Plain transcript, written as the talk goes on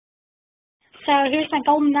So here's my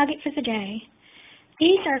golden nugget for the day.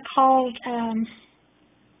 These are called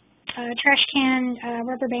trash can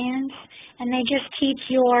rubber bands, and they just keep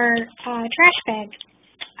your trash bag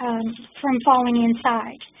from falling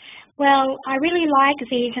inside. Well, I really like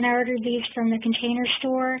these, and I ordered these from the Container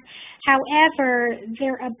Store. However,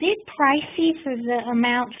 they're a bit pricey for the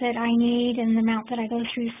amount that I need and the amount that I go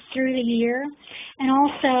through the year. And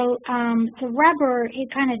also, the rubber,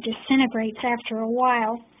 it kind of disintegrates after a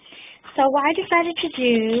while. So what I decided to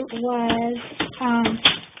do was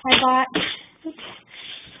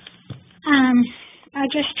I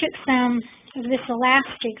just took some of this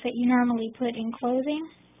elastic that you normally put in clothing,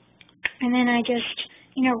 and then I just,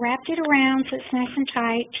 wrapped it around so it's nice and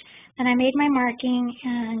tight. And I made my marking,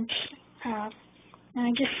 and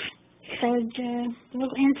I just sewed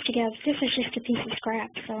little ends together. This is just a piece of scrap,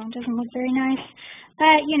 so it doesn't look very nice.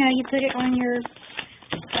 But, you put it on your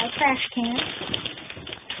trash can.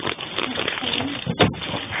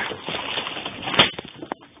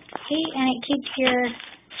 See, and it keeps your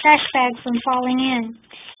trash bag from falling in.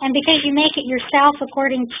 And because you make it yourself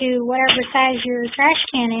according to whatever size your trash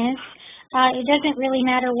can is, it doesn't really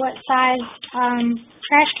matter what size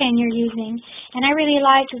trash can you're using. And I really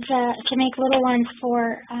like to make little ones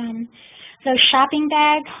for those shopping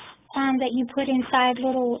bags that you put inside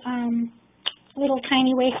little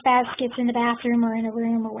tiny waste baskets in the bathroom or in a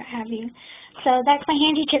room or what have you. So that's my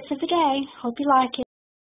handy tip for the day. Hope you like it.